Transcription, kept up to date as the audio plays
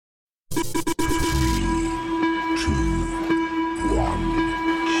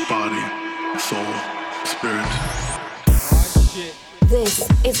This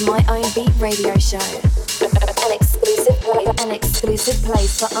is My Own Beat radio show. An exclusive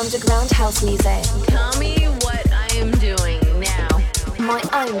place for underground house music. Tell me what I am doing now. My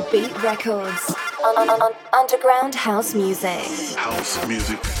Own Beat Records. Underground house music. House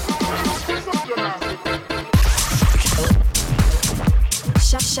music.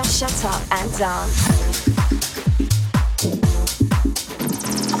 Shut up and dance.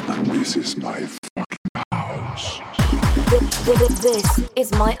 This is my fucking house. This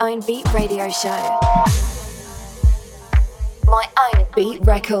is My Own Beat radio show. My Own Beat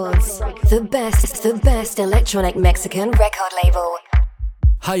Records. The best electronic Mexican record label.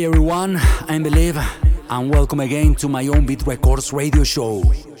 Hi everyone, I'm Believe, and welcome again to My Own Beat Records radio show.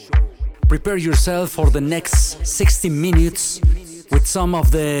 Prepare yourself for the next 60 minutes with some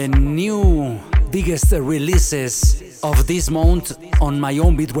of the new biggest releases of this month on My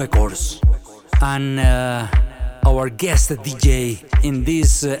Own Beat Records. And our guest DJ in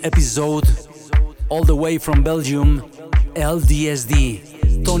this episode, all the way from Belgium,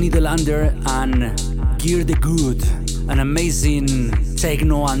 LDSD, Tony Delander and Gear the Good, an amazing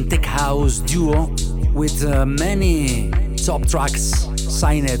techno and tech house duo with many top tracks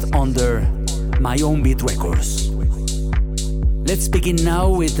signed under My Own Beat Records. Let's begin now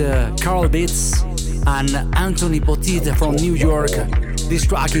with Carl Beats and Anthony Potit from New York. This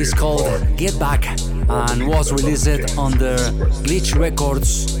track is called Get Back and was released under Glitch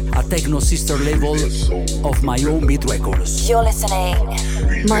Records, a techno sister label of My Own Beat Records. You're listening.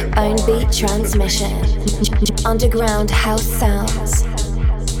 My Own Beat transmission. Underground house sounds.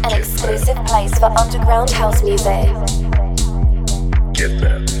 An exclusive place for underground house music. Get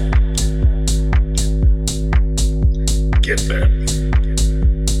that. Get that.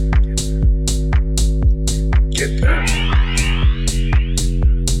 Get that.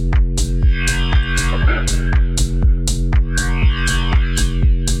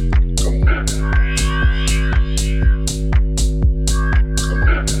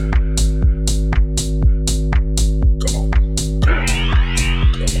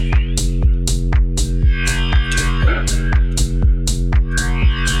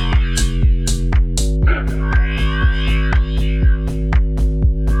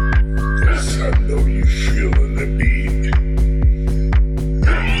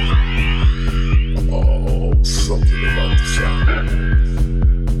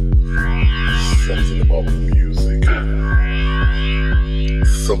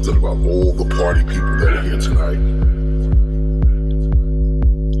 Something about all the party people that are here tonight.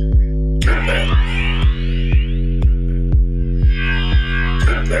 Get that.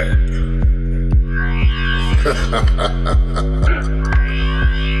 Get that.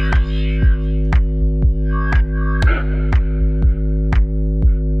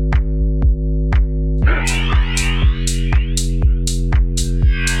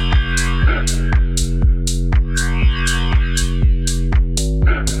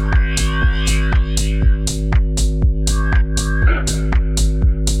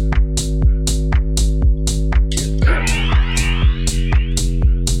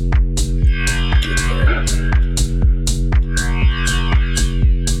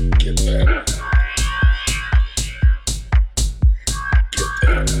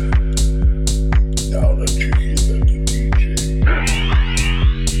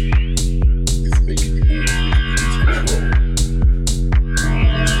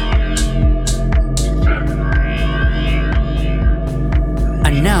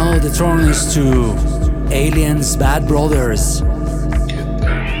 To Aliens Bad Brothers,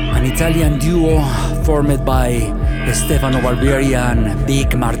 an Italian duo formed by Stefano Barbieri and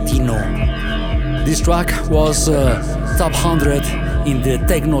Big Martino. This track was top 100 in the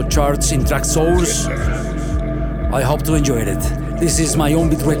techno charts in Traxsource. I hope to enjoy it. This is My Own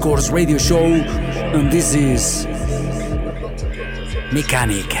Beat Records radio show, and this is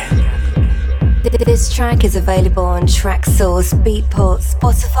Mechanic. This track is available on Traxsource, Beatport,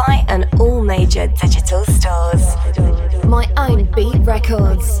 Spotify and all major digital stores. My Own Beat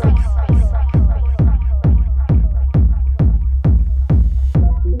Records.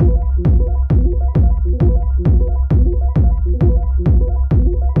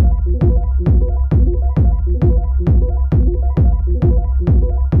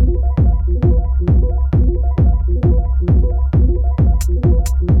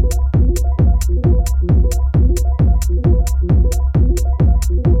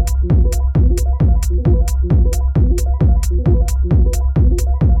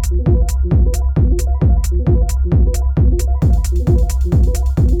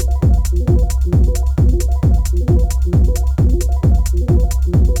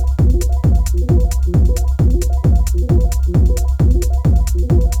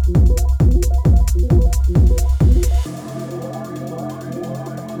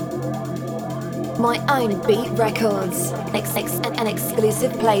 My Own Beat Records, an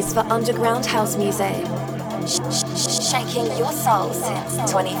exclusive place for underground house music. Shaking your soul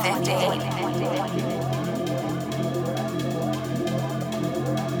since 2015.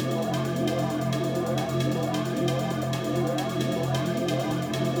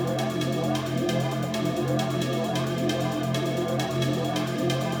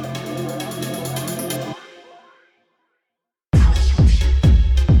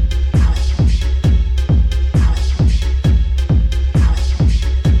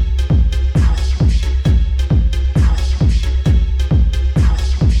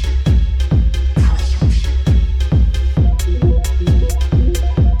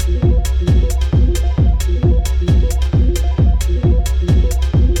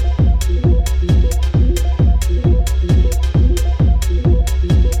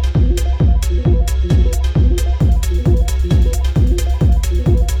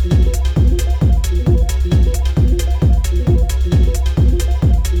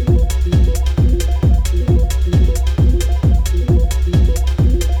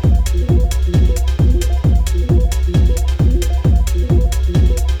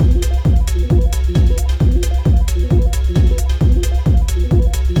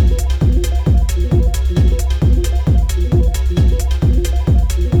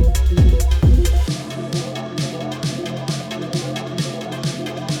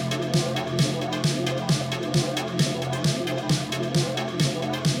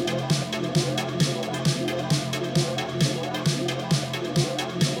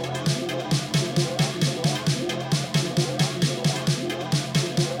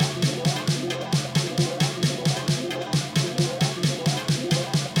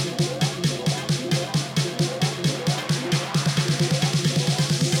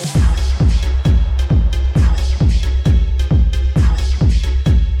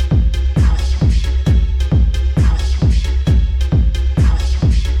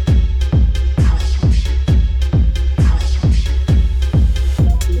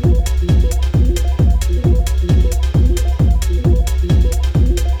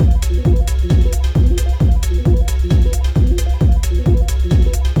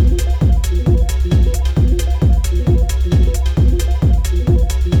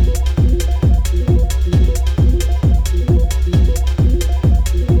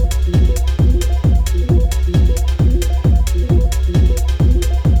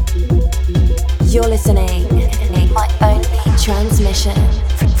 You're listening My Own Beat Transmission,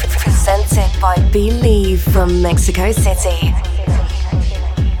 presented by Believe from Mexico City.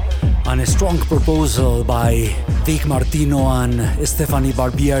 And a strong proposal by Vic Martino and Stephanie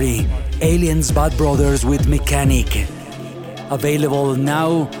Barbieri, Aliens Bad Brothers with Mechanic. Available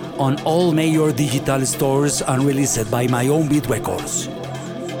now on all major digital stores and released by My Own Beat Records.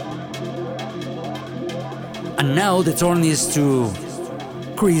 And now the turn is to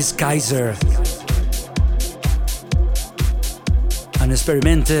Chris Kaiser, an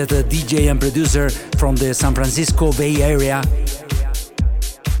experimented DJ and producer from the San Francisco Bay Area.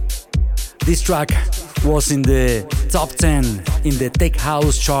 This track was in the top 10 in the tech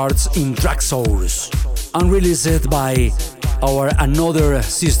house charts in Traxsource, and released by our another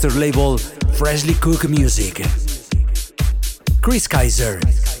sister label, Freshly Cooked Music. Chris Kaiser,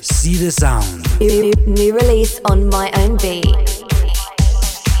 See the Sound. New release on My Own Beat.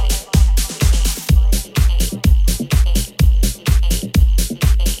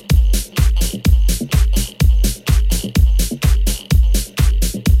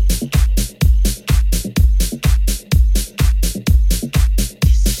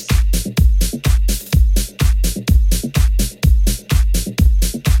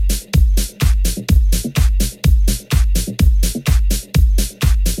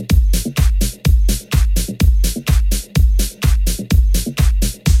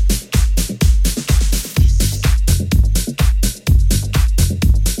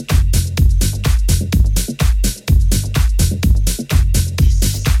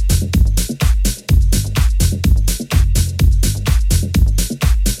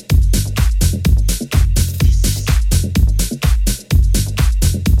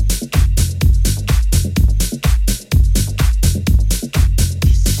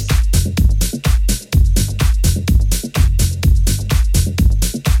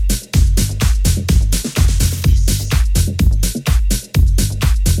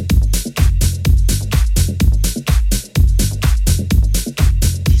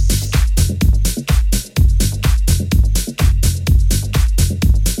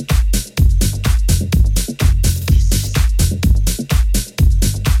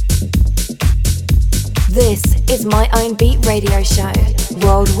 This is My Own Beat radio show,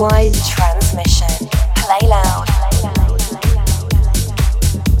 worldwide transmission. transmission. Play loud.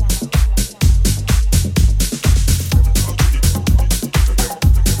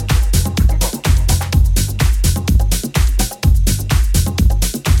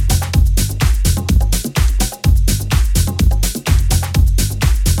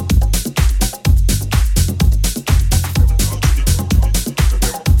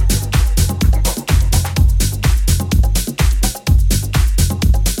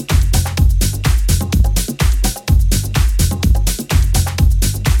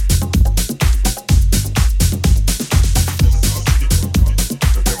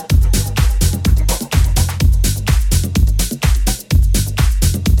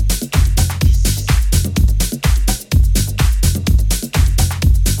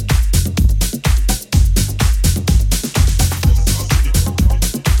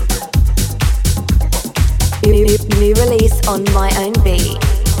 New release on My Own Beat.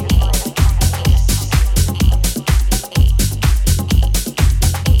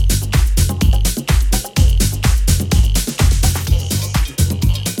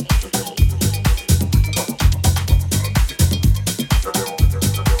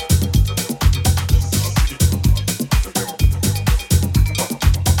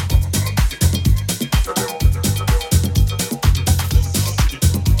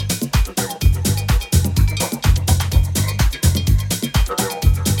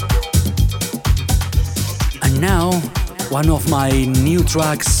 One of my new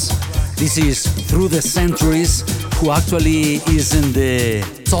tracks, this is Through the Centuries, who actually is in the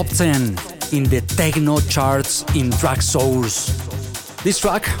top 10 in the techno charts in Traxsource. This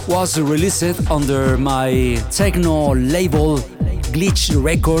track was released under my techno label Glitch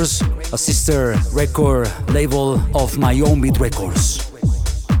Records, a sister record label of My Own Beat Records.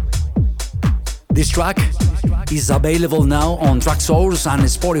 This track is available now on Traxsource and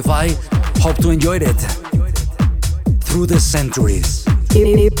Spotify. Hope to enjoy it. Through the Centuries.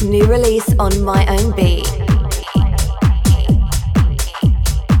 New release on My Own Beat.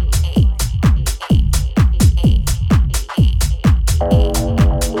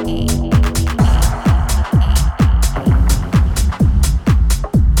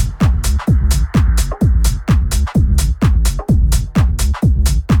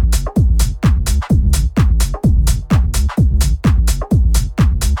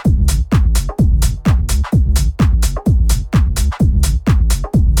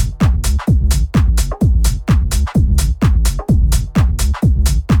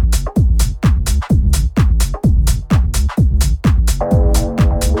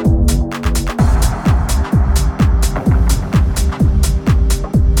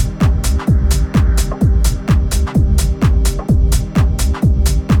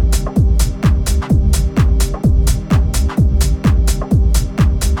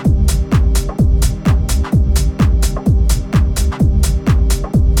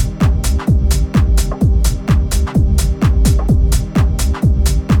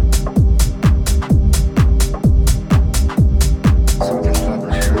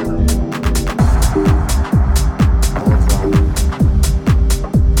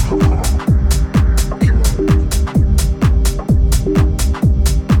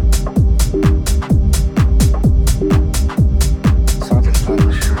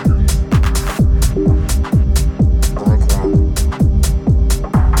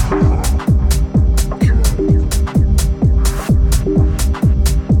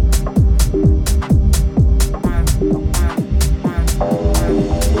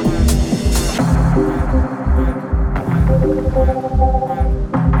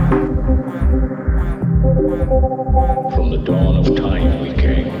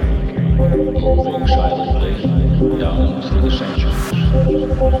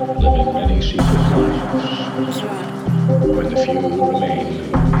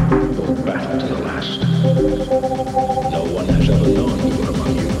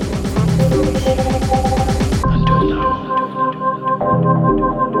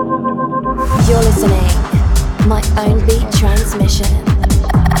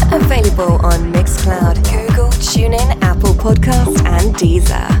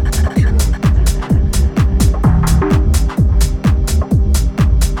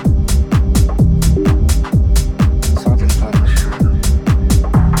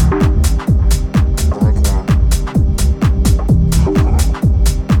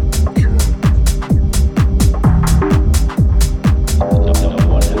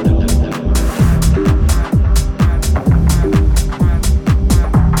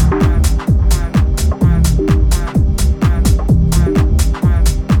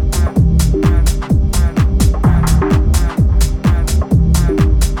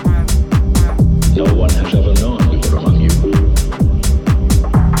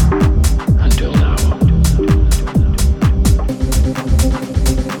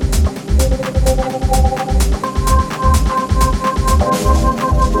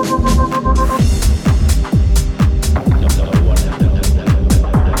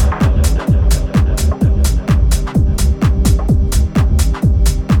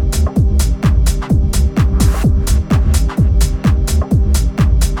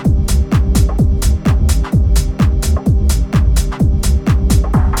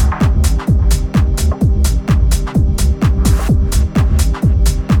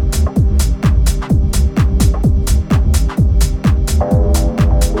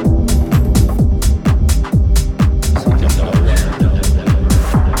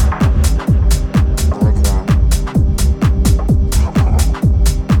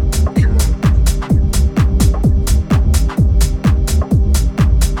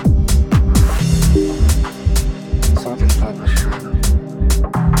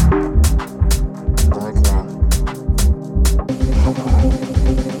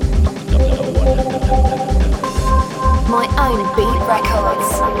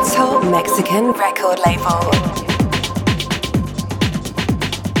 Records, top Mexican record label.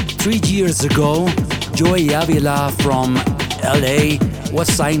 3 years ago, Joey Avila from LA was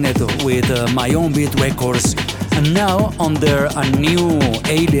signed with My Own Beat Records, and now under a new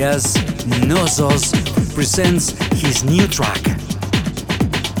alias, Nosos, presents his new track.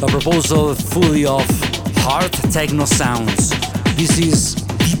 A proposal fully of hard techno sounds. This is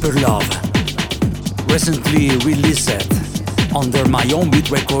Deeper Love, recently released under My Own Beat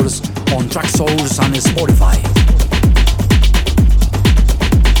Records on Traxsource and Spotify.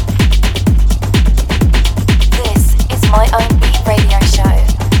 This is My Own Beat Radio Show.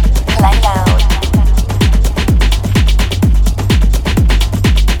 Play loud.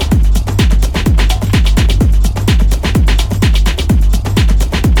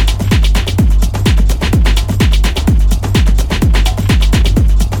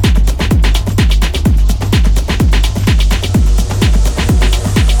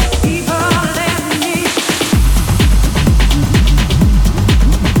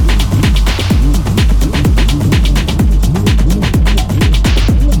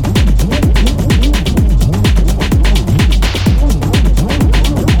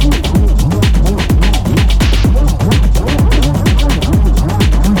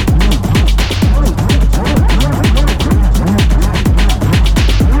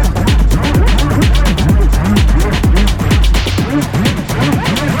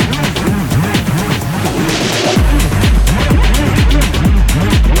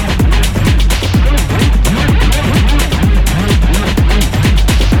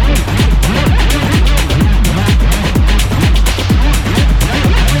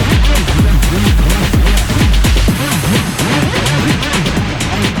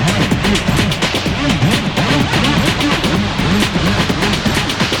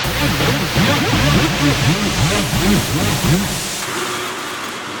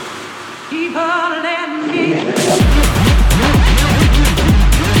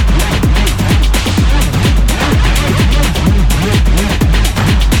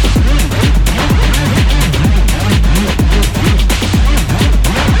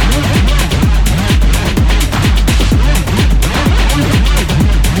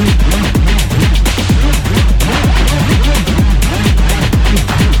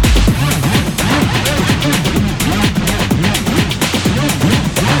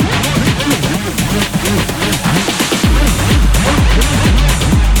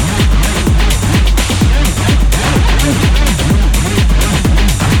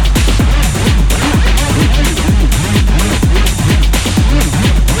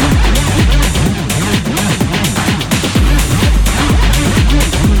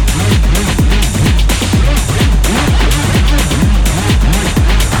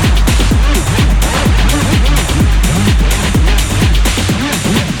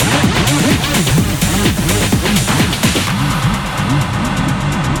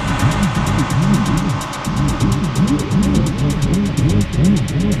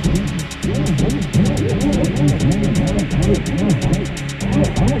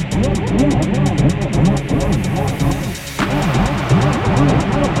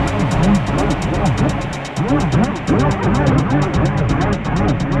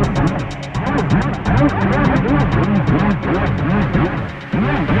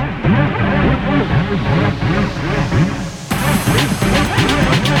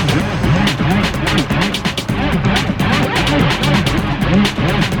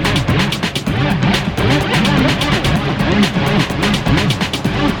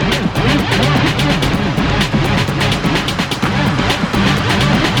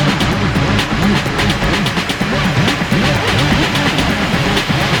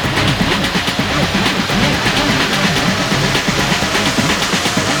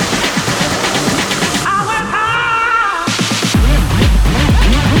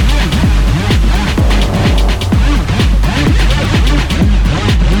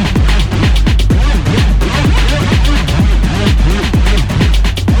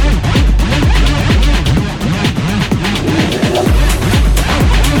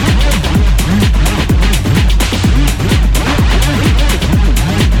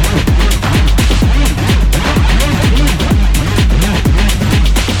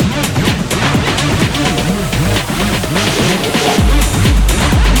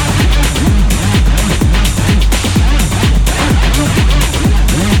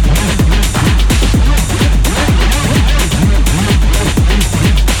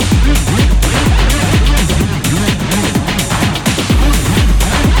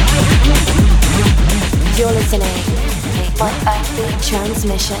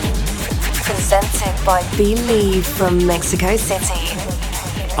 Transmission presented by Believe from Mexico City.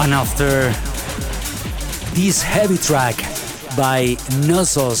 And after this heavy track by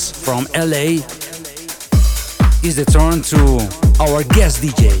Nosos from LA, it's the turn to our guest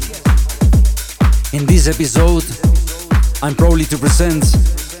DJ. In this episode, I'm proud to present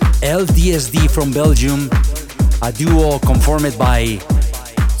LDSD from Belgium, a duo conformed by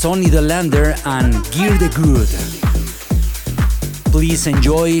Tony the Lander and Gear the Good. Please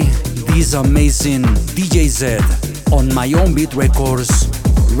enjoy this amazing DJ set on My Own Beat Records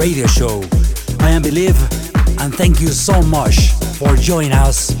radio show. I am Believe, and thank you so much for joining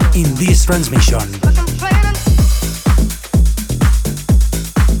us in this transmission.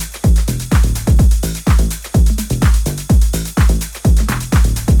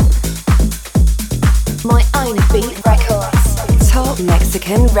 My Own Beat Records, top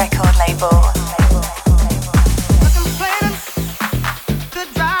Mexican record label.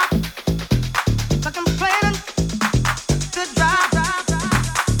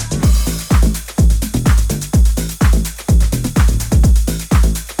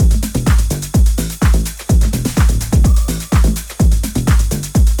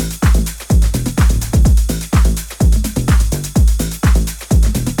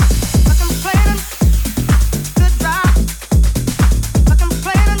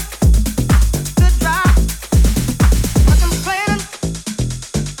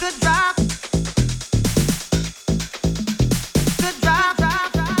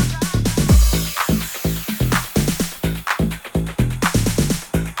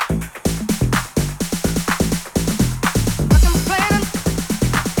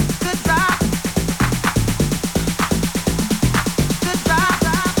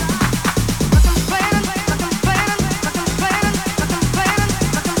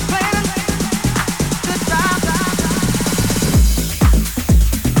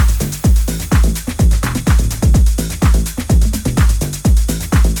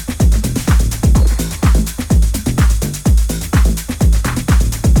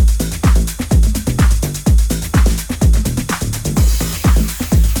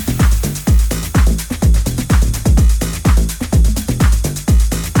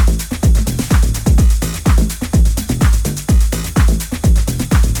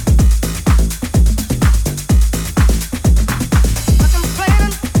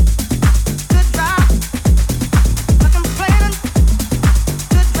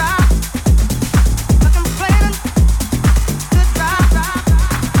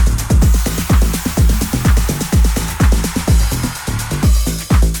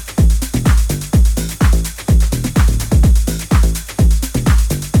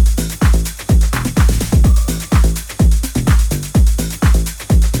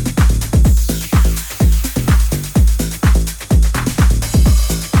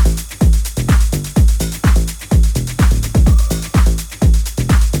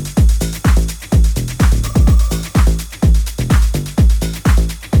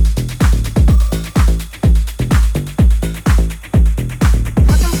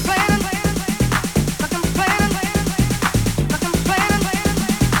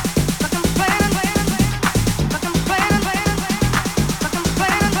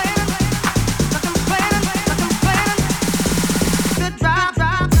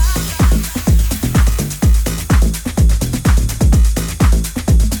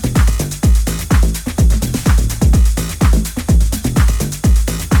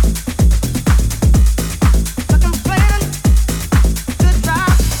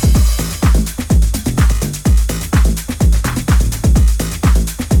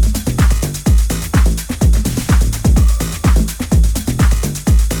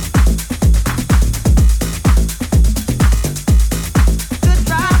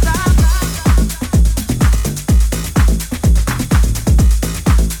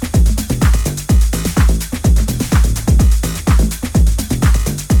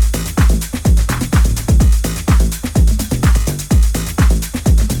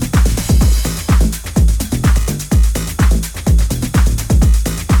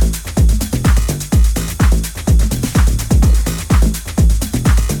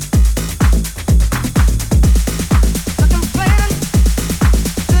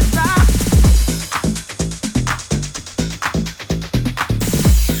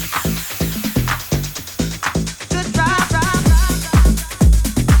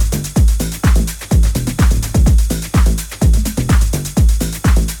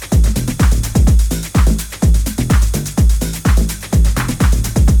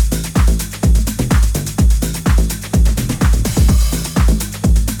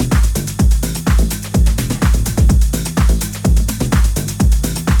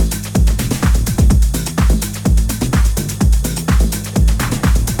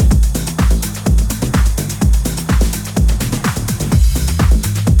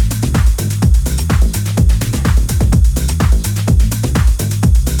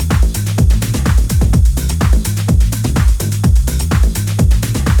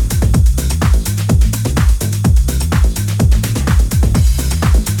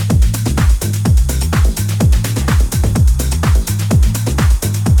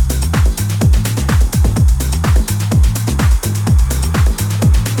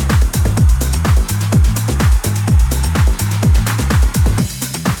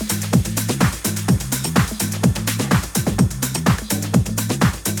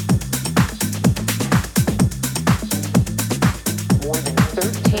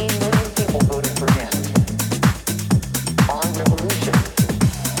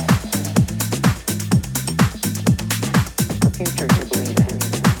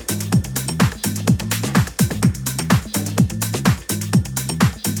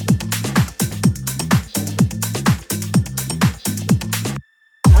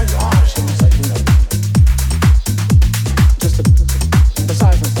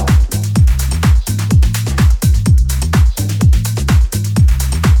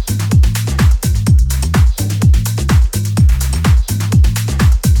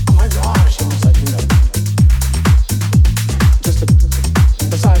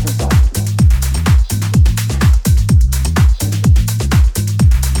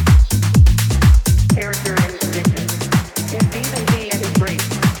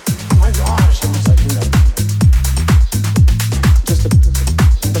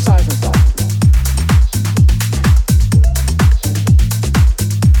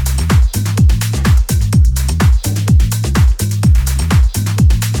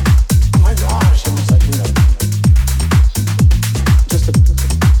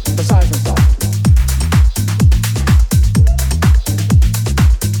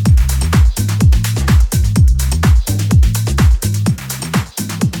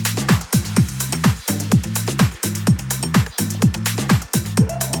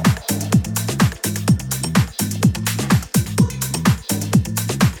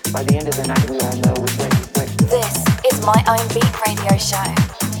 This is my own beat radio show.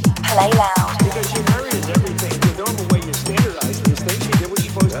 Play loud. Because you inherited everything. The normal way you standardize these things, you did what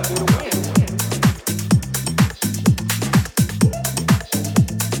you're supposed to do to win.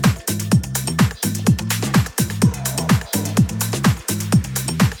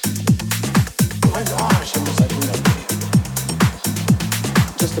 My gosh, it was like,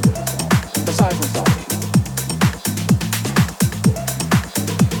 just a bit. Aside from that.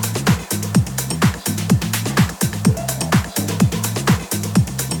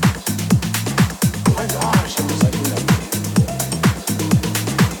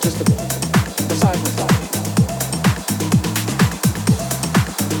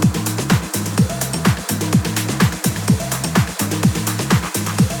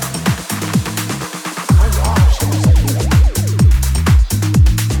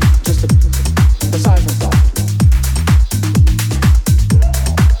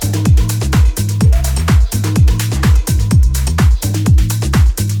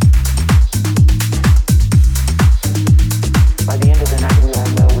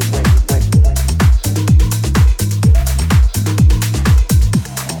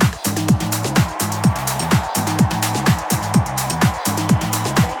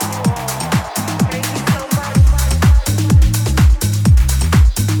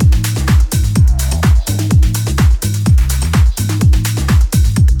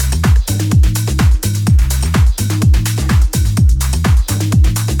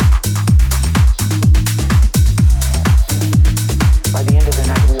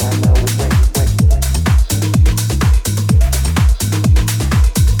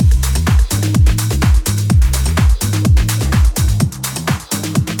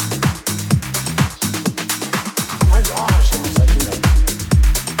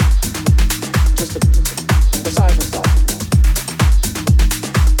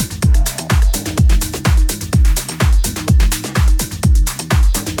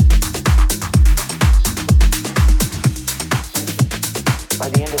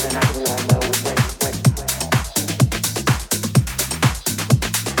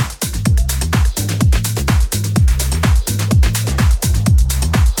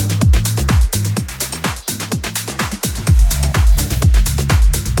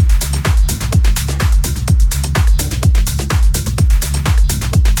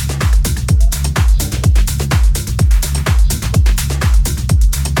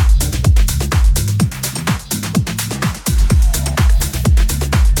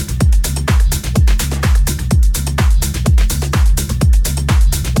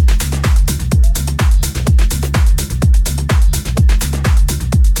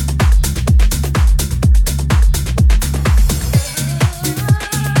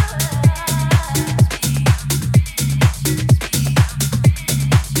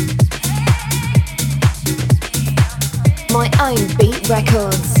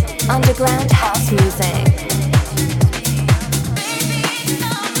 Records, underground house music.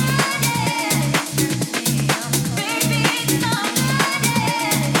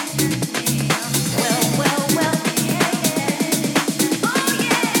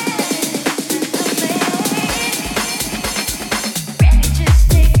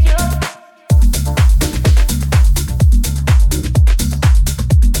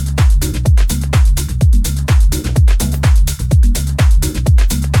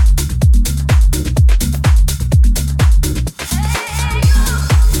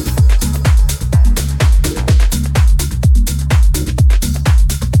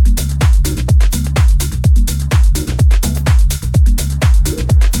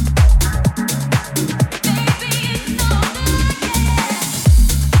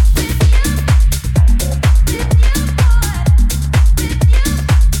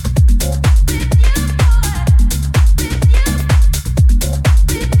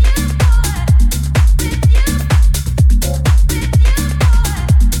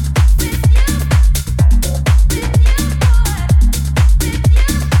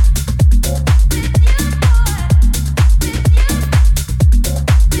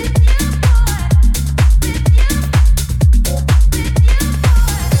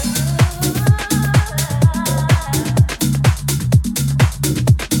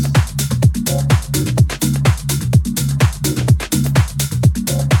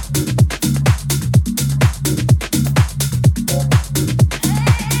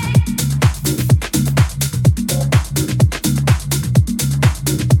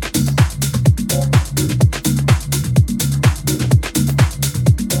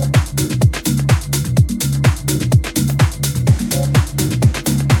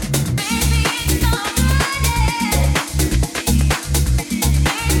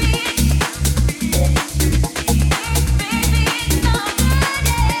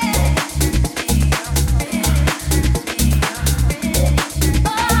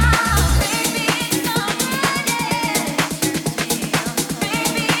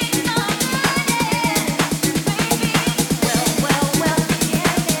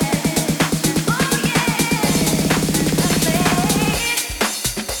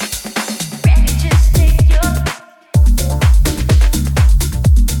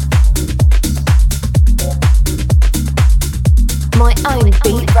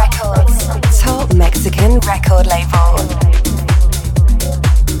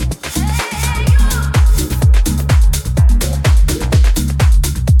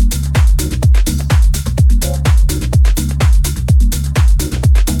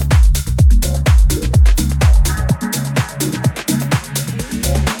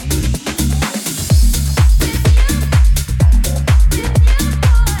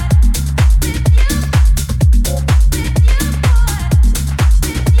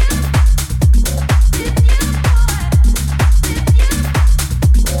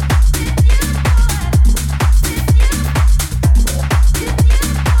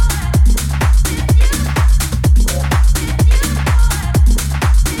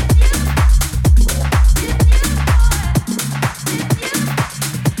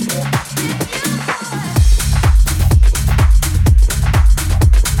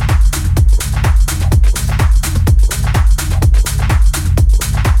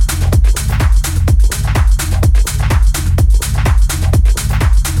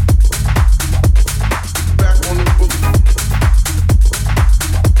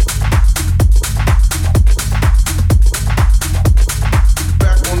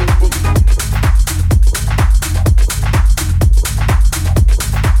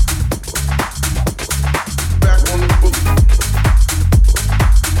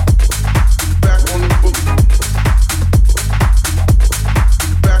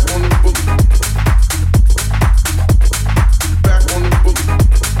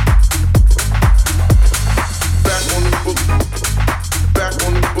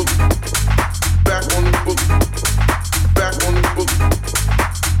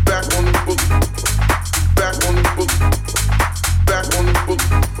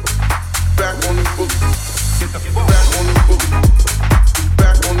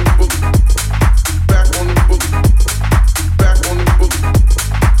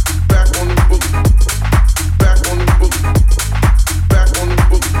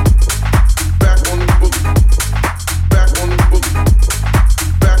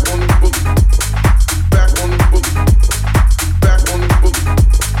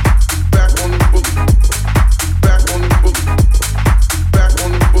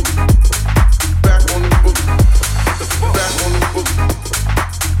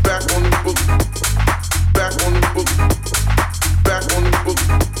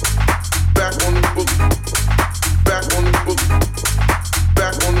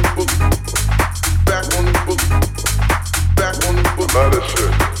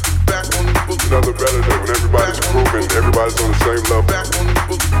 nothing better than when everybody's grooving, everybody's on the same level.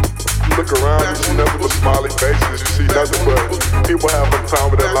 You look around, you see nothing but smiley faces, you see nothing but people having time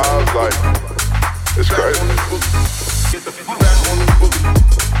with their lives, like, it's crazy. Get the fuck back on the boogie.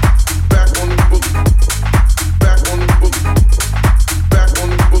 Back on the boogie. Back on the boogie. Back on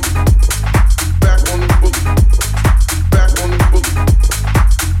the boogie. Back on the boogie. Back on the boogie.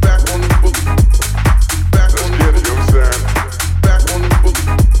 Back on the boogie. Let's get it, you know what I'm saying? Back on the boogie.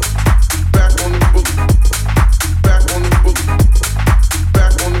 Back on the boogie. Back on the boogie.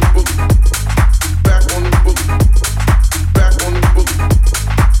 Back on the boogie. Back on the boogie. Back on the boogie.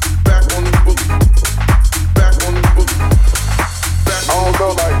 Back on the boogie. Back on the boogie. I don't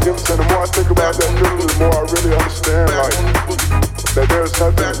know, like, you know what I'm saying? The more I think about that feeling, the more I really understand, like, that there's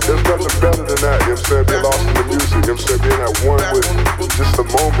nothing better than that, you know what I'm saying? Being lost in the music, you know what I'm saying? Being at one with just the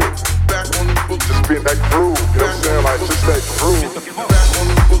moment, just being that groove, you know what I'm saying? Like, just that groove.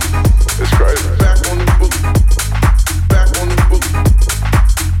 It's crazy. Back on the boogie. Back on the boogie.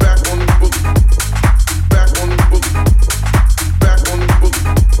 Back on the boogie. Back on the boogie. Back on the boogie.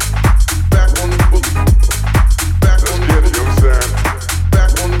 Back on the boogie. Let's get it, you know what I'm saying?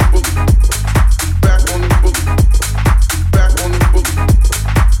 Back on the boogie. Back on the boogie. Back on the boogie.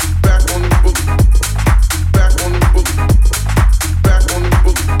 Back on the boogie. Back on the boogie. Back on the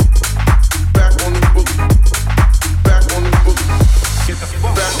boogie. Back on the boogie. Back on the boogie. Get the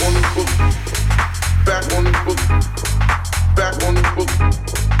fuck back on the boogie. Back on the boogie. Back on the boogie.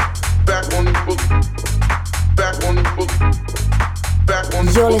 Back on the boogie. Back on the boogie. Back on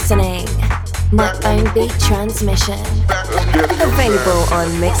the You're listening. My Own Beat Transmission. Available on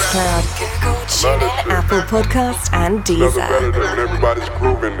Mixcloud, Google, TuneIn, Apple Podcast, and Nothing Deezer. better than when everybody's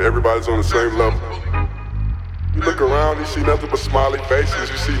grooving, everybody's on the same level. You look around, you see nothing but smiley faces,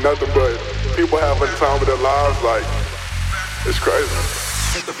 you see nothing but people having time with their lives, like, it's crazy.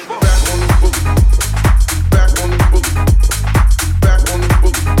 Back on the boogie. Back on the boogie. Back on the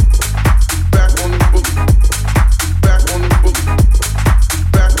boogie. Back on the boogie. Back on the boogie.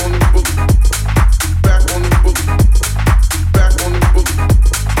 Back on the boogie. Back on the boogie. Back on the boogie. Back on the boogie.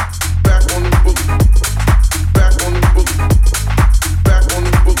 Back on the boogie. Back on the boogie.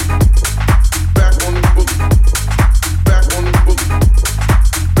 Back on the boogie. Back on the boogie. Back on the boogie. Back on the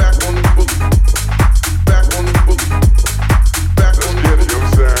boogie. Back on the boogie. Let's get it, you know what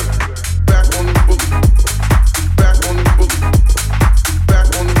I'm saying? Back on the boogie. Back on the boogie. Back on the boogie. Back on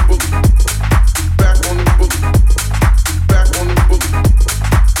the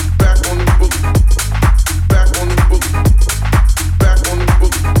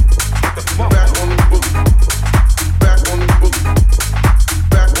Back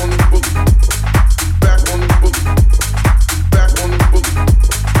on the boogie. Back on the boogie. Back on the boogie. Back on the boogie. Back on the boogie. Back on the boogie. Back on the boogie. Back on the boogie. Back on the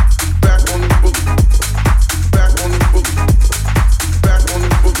boogie. Back on the boogie. Back on the boogie. Back on the boogie. Back on the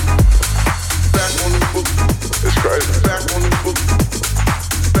boogie. Back on the boogie. It's crazy. Back on the boogie.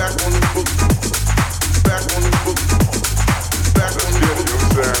 Back on the boogie. Back on the boogie. Back on the boogie. Let's get it, you know what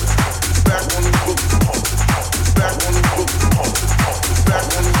I'm saying? Back on the boogie. Back on the boogie. Back on the boogie.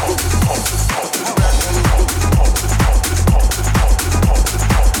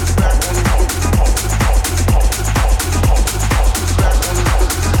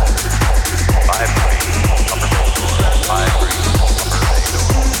 Back on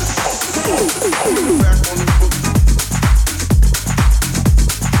the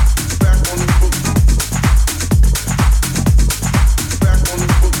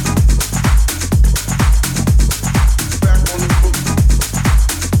boogie.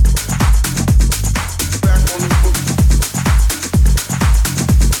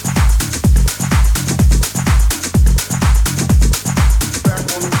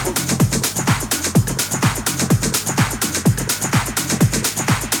 Back on the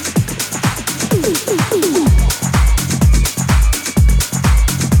boogie.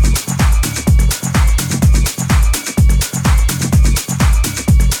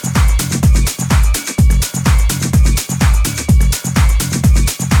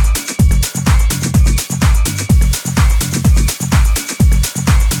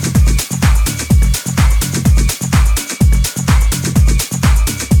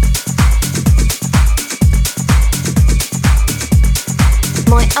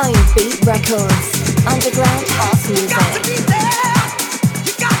 My Own Beat Records. Underground house music.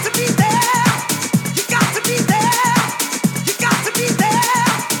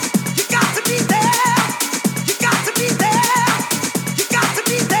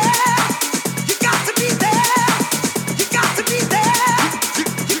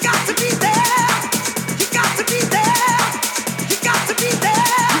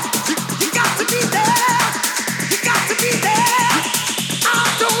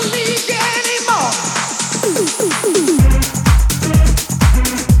 I don't need anybody.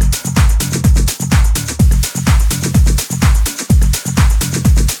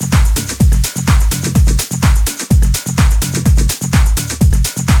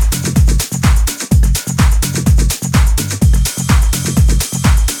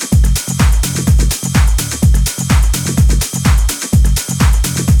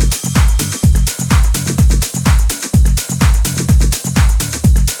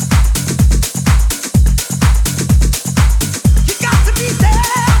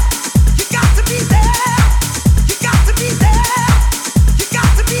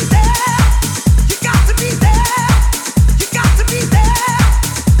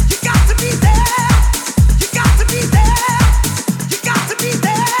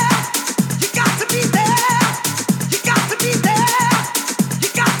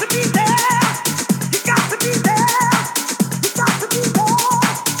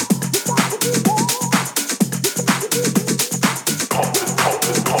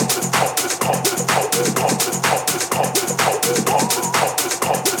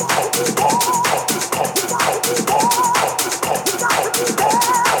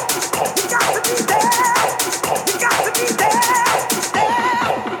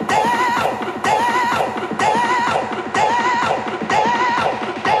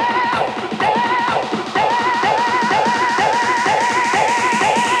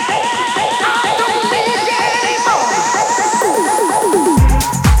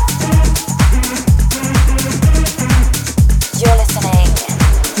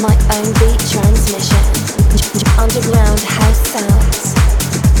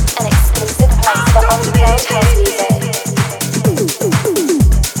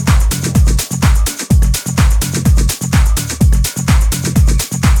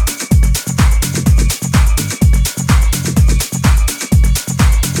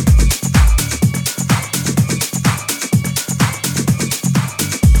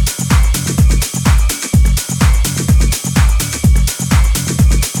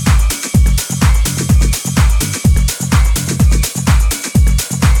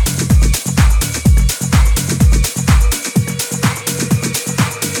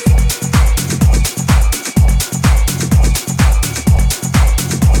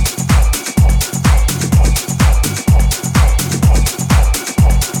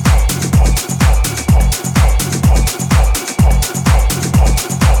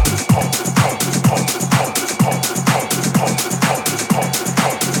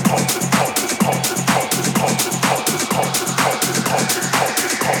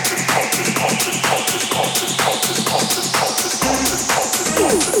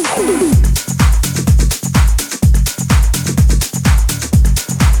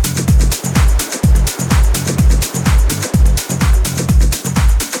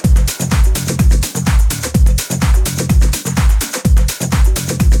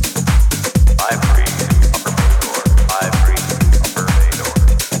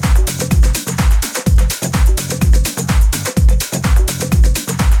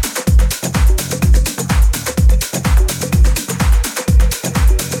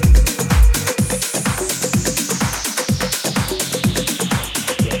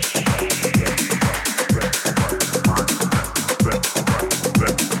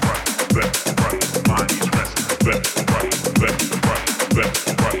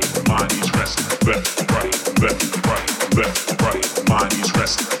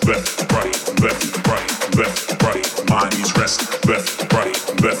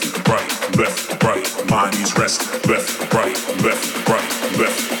 mind needs rest. Left, right, left, right,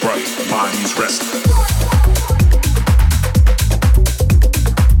 left, right, mind needs rest.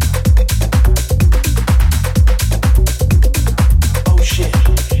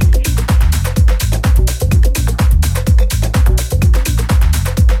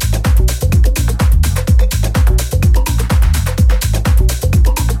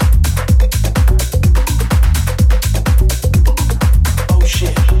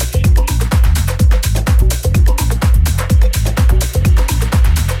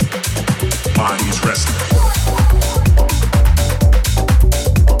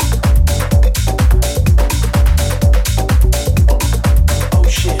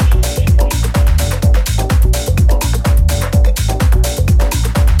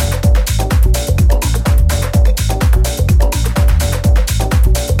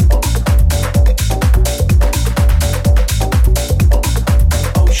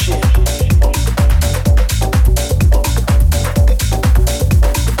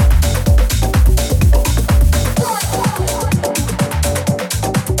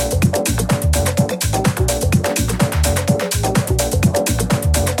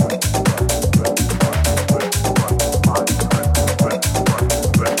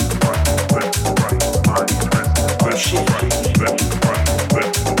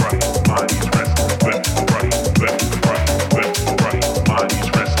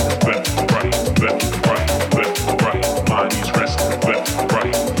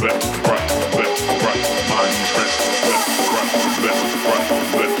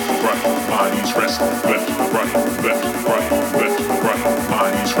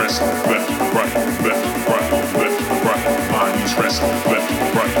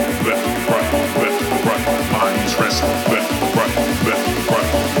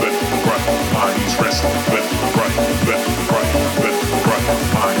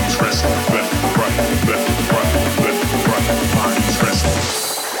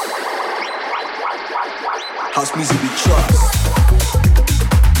 House music we trust.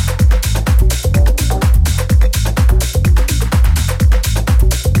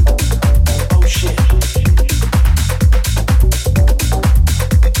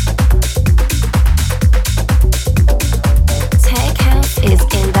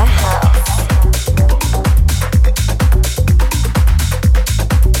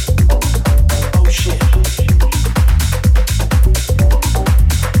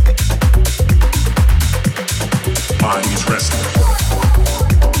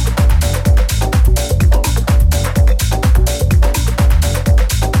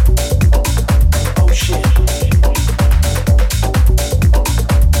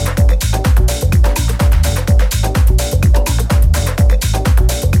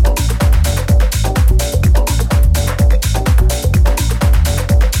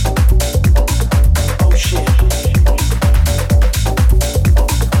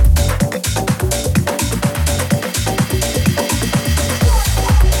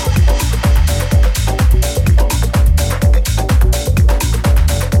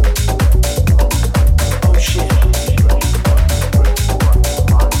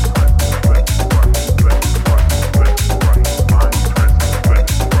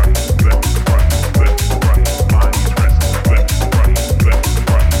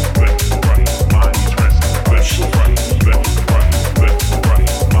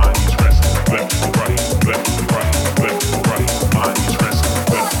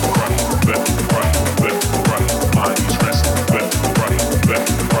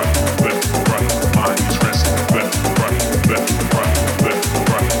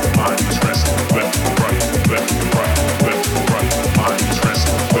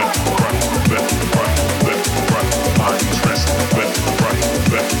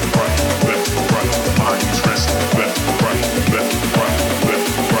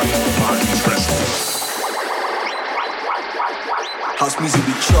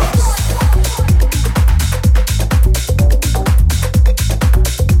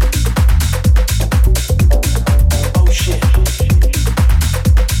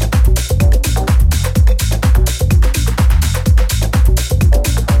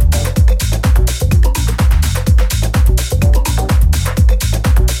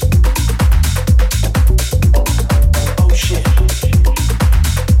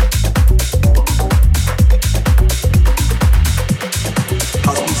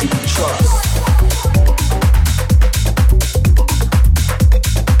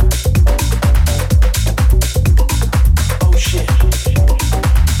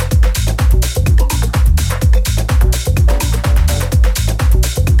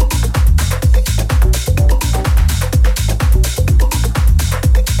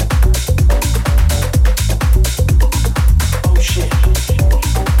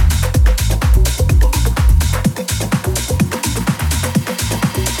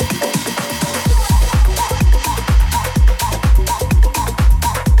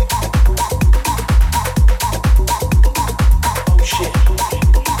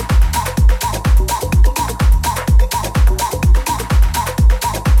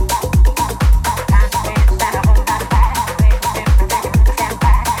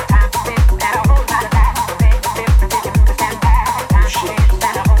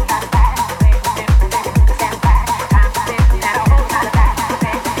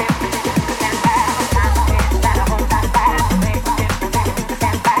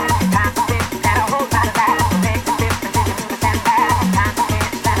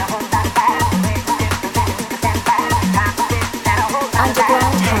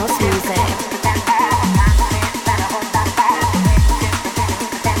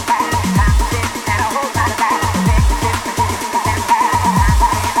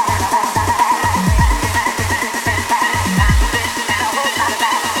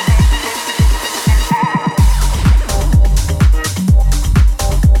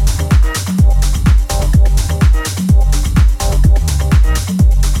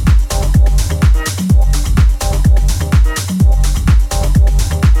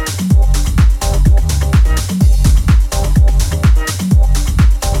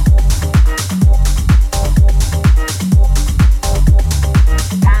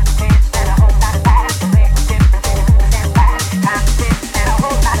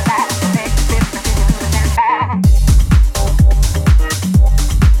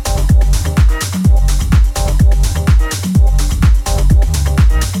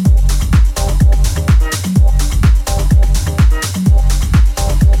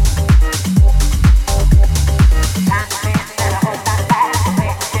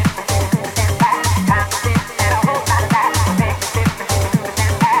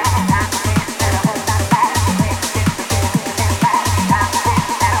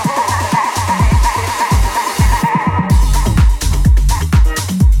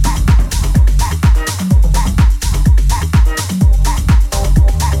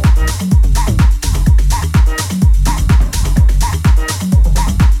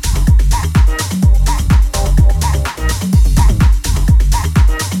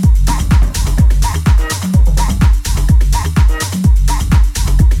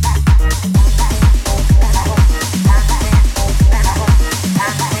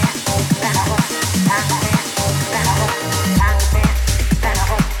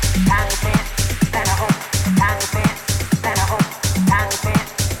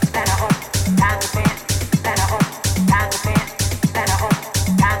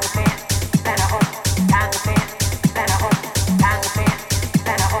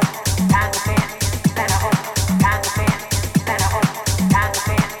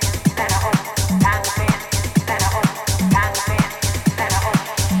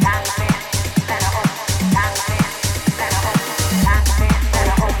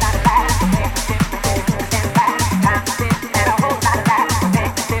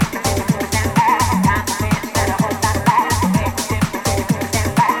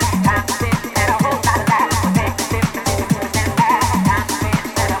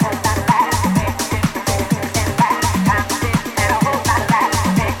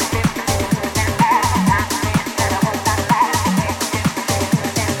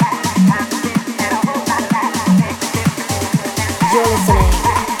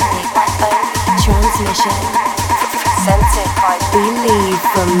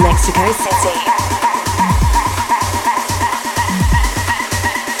 Mexico City.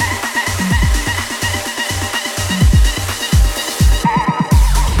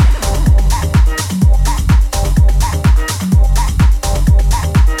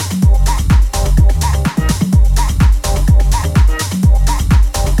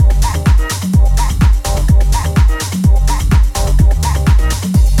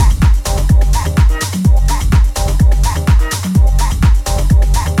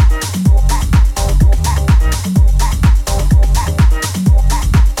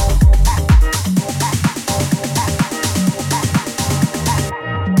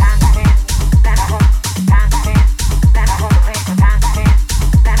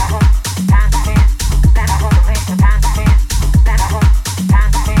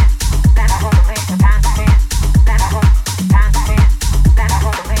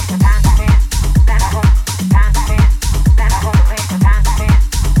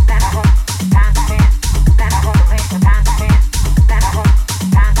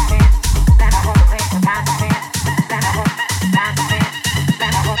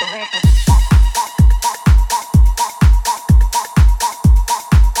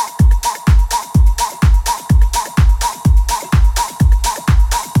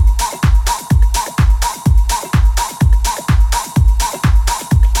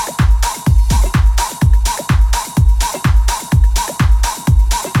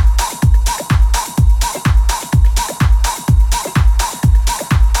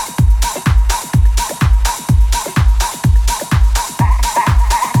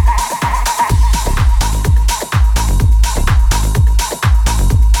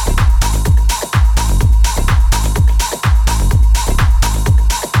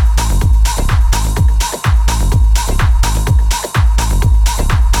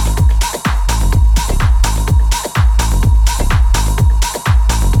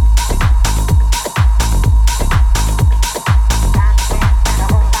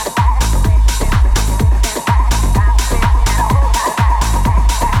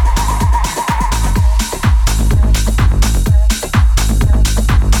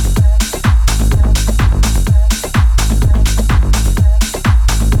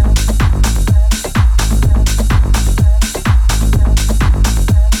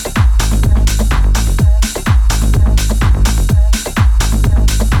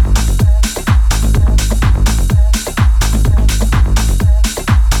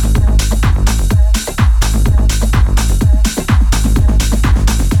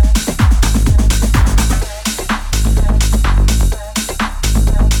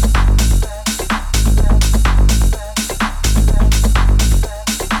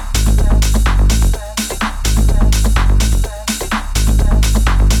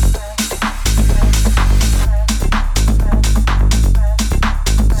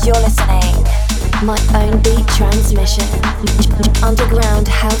 My own beat transmission. Underground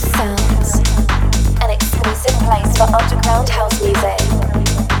house sounds. An exclusive place for underground house music.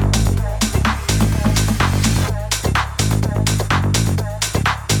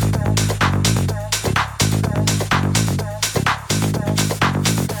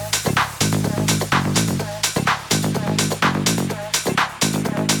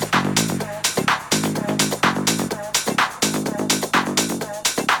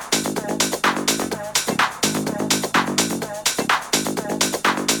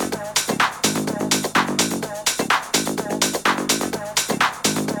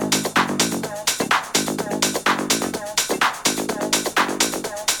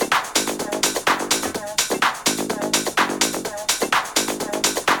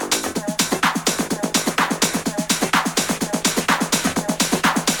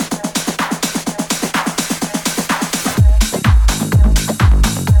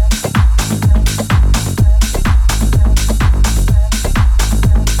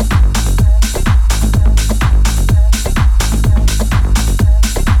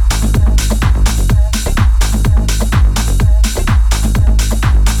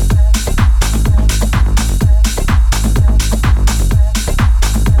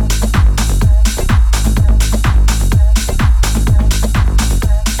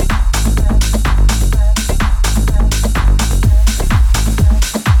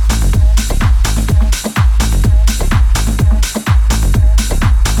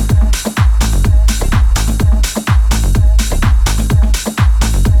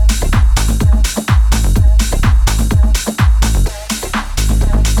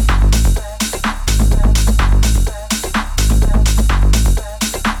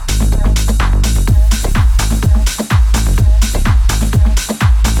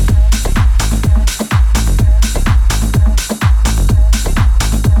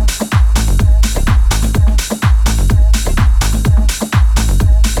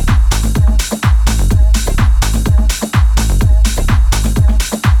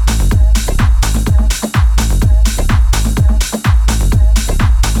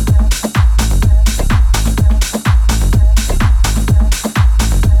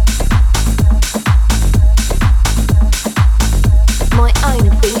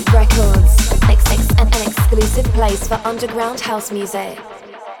 exclusive place for underground house music.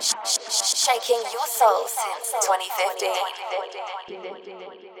 Shaking your soul since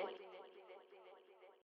 2015.